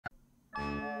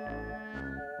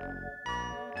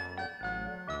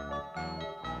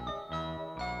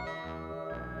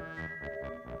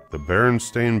The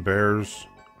Berenstain Bears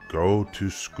Go to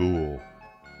School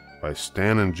by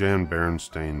Stan and Jan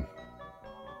Berenstain.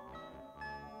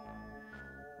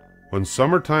 When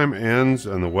summertime ends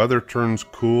and the weather turns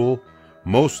cool,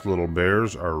 most little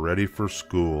bears are ready for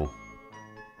school.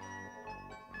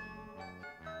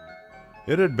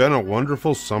 It had been a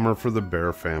wonderful summer for the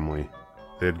bear family.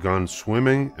 They had gone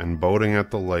swimming and boating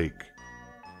at the lake.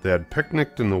 They had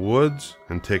picnicked in the woods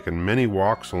and taken many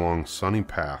walks along sunny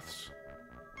paths.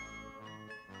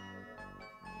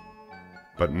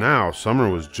 But now summer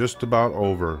was just about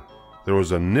over. There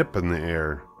was a nip in the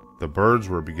air. The birds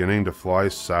were beginning to fly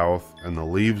south, and the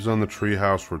leaves on the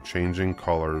treehouse were changing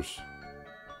colors.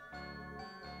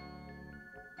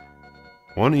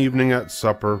 One evening at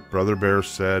supper, Brother Bear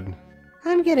said,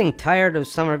 "I'm getting tired of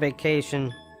summer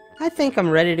vacation. I think I'm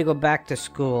ready to go back to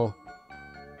school."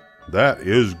 "That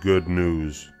is good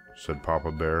news," said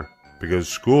Papa Bear, "because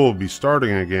school will be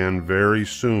starting again very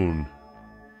soon."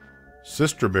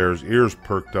 Sister Bear's ears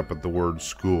perked up at the word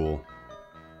school.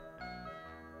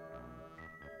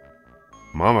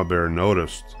 Mama Bear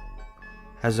noticed.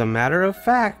 "As a matter of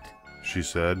fact," she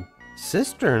said,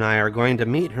 "Sister and I are going to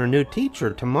meet her new teacher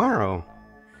tomorrow."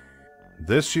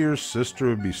 This year's sister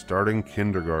would be starting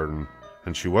kindergarten,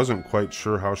 and she wasn't quite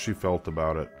sure how she felt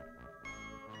about it.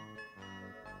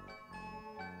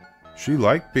 She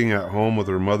liked being at home with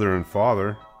her mother and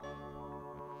father,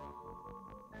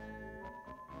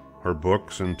 her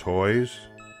books and toys,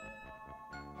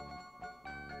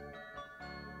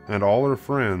 and all her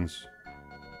friends.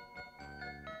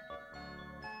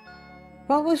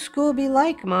 "What will school be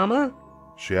like, Mama?"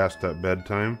 she asked at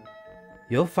bedtime.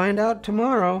 "You'll find out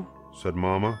tomorrow," said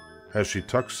Mama, as she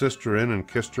tucked Sister in and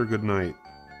kissed her goodnight.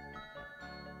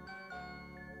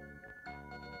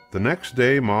 The next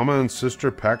day, Mama and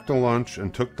Sister packed a lunch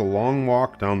and took the long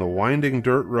walk down the winding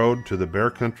dirt road to the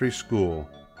Bear Country School.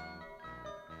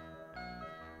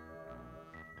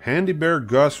 Handy Bear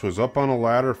Gus was up on a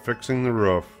ladder fixing the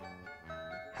roof.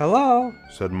 "Hello,"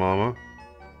 said Mama.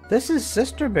 "This is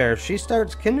Sister Bear. She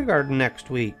starts kindergarten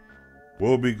next week."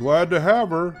 "We'll be glad to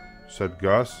have her," said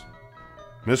Gus.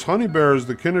 "Miss Honey Bear is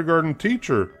the kindergarten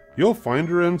teacher. You'll find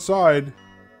her inside."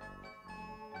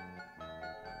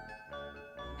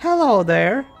 "Hello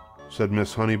there," said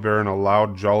Miss Honey Bear in a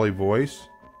loud, jolly voice.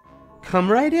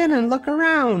 "Come right in and look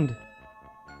around."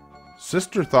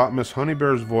 Sister thought Miss Honey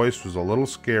Bear's voice was a little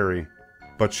scary,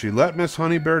 but she let Miss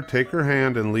Honey Bear take her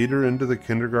hand and lead her into the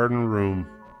kindergarten room.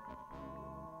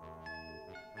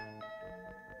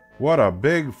 What a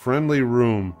big, friendly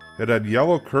room. It had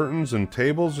yellow curtains and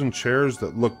tables and chairs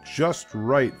that looked just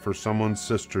right for someone's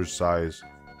sister's size.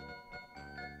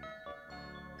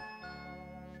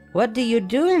 "What do you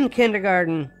do in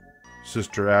kindergarten?"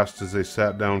 Sister asked as they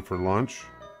sat down for lunch.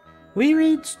 "We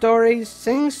read stories,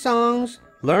 sing songs,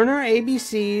 learn our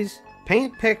ABCs,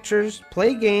 paint pictures,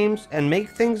 play games, and make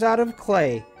things out of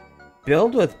clay.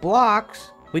 Build with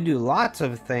blocks. We do lots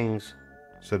of things,"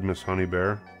 said Miss Honey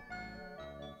Bear.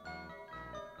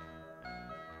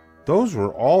 Those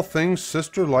were all things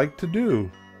Sister liked to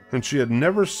do, and she had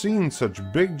never seen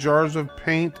such big jars of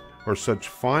paint or such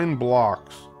fine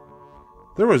blocks.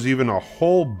 There was even a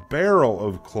whole barrel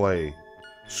of clay.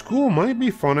 School might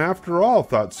be fun after all,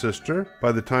 thought Sister,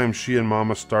 by the time she and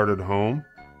Mama started home.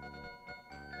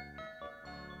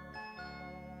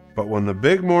 But when the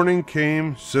big morning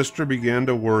came, Sister began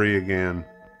to worry again.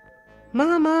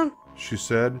 "Mama," she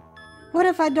said, "what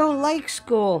if I don't like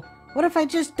school? What if I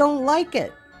just don't like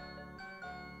it?"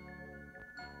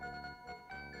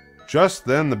 Just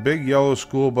then the big yellow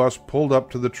school bus pulled up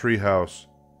to the treehouse.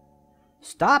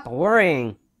 "Stop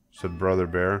worrying," said Brother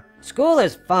Bear. "School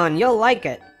is fun. You'll like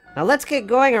it. Now let's get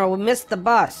going or we'll miss the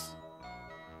bus."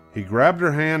 He grabbed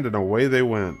her hand and away they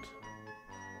went.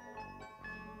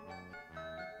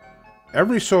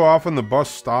 Every so often the bus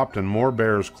stopped and more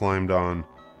bears climbed on.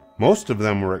 Most of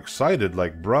them were excited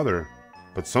like Brother,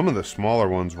 but some of the smaller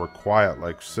ones were quiet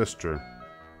like Sister.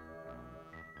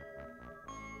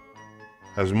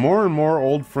 As more and more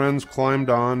old friends climbed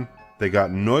on, they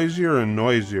got noisier and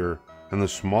noisier, and the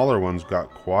smaller ones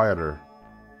got quieter.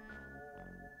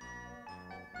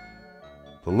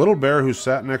 The little bear who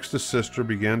sat next to Sister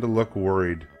began to look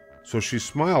worried, so she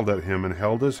smiled at him and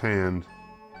held his hand.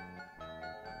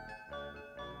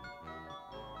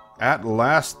 At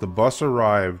last the bus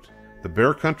arrived. The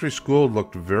Bear Country School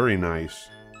looked very nice.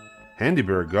 Handy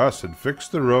Bear Gus had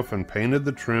fixed the roof and painted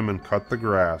the trim and cut the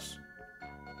grass.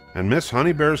 And Miss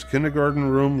Honey Bear's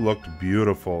kindergarten room looked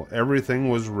beautiful. Everything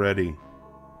was ready.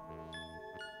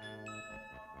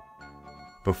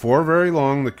 Before very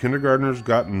long, the kindergartners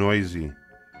got noisy.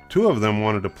 2 of them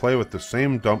wanted to play with the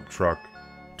same dump truck.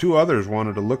 2 others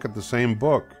wanted to look at the same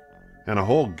book, and a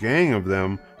whole gang of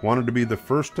them wanted to be the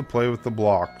first to play with the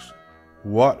blocks.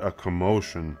 What a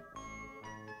commotion!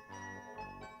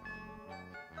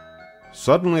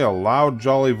 Suddenly a loud,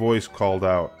 jolly voice called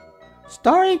out,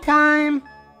 "Story time!"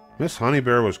 Miss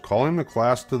Honeybear was calling the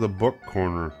class to the book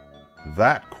corner.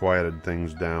 That quieted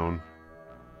things down.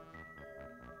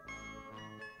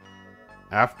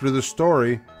 After the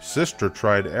story, Sister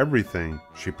tried everything.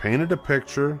 She painted a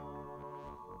picture,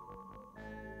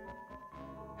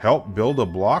 helped build a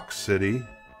block city,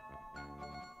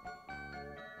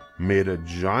 made a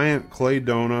giant clay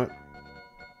donut,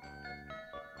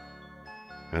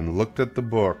 and looked at the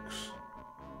books.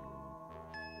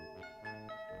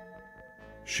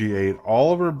 She ate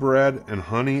all of her bread and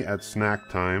honey at snack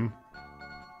time,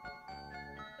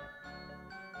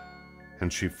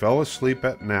 and she fell asleep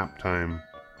at nap time.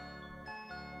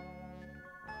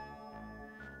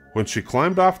 When she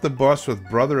climbed off the bus with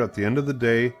Brother at the end of the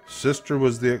day, Sister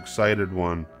was the excited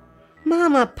one.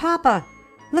 "Mama, Papa,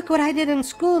 look what I did in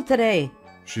school today,"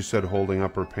 she said, holding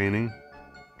up her painting.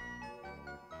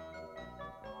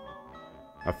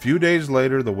 A few days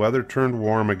later, the weather turned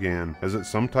warm again, as it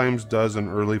sometimes does in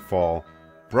early fall.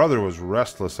 Brother was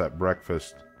restless at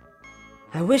breakfast.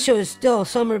 "I wish it was still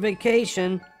summer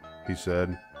vacation," he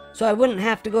said. "so I wouldn't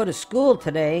have to go to school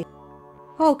today."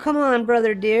 "Oh, come on,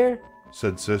 brother dear,"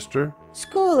 said Sister.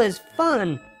 "School is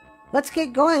fun. Let's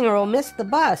get going or we'll miss the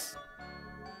bus."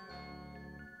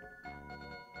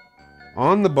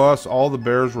 On the bus, all the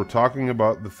bears were talking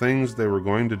about the things they were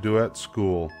going to do at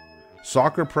school.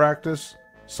 Soccer practice,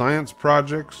 science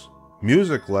projects,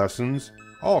 music lessons,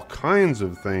 all kinds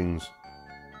of things.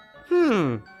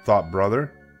 Thought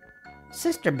Brother.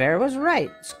 Sister Bear was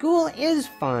right. School is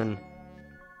fun.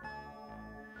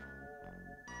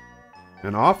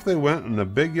 And off they went in the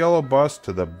big yellow bus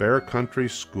to the Bear Country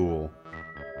School.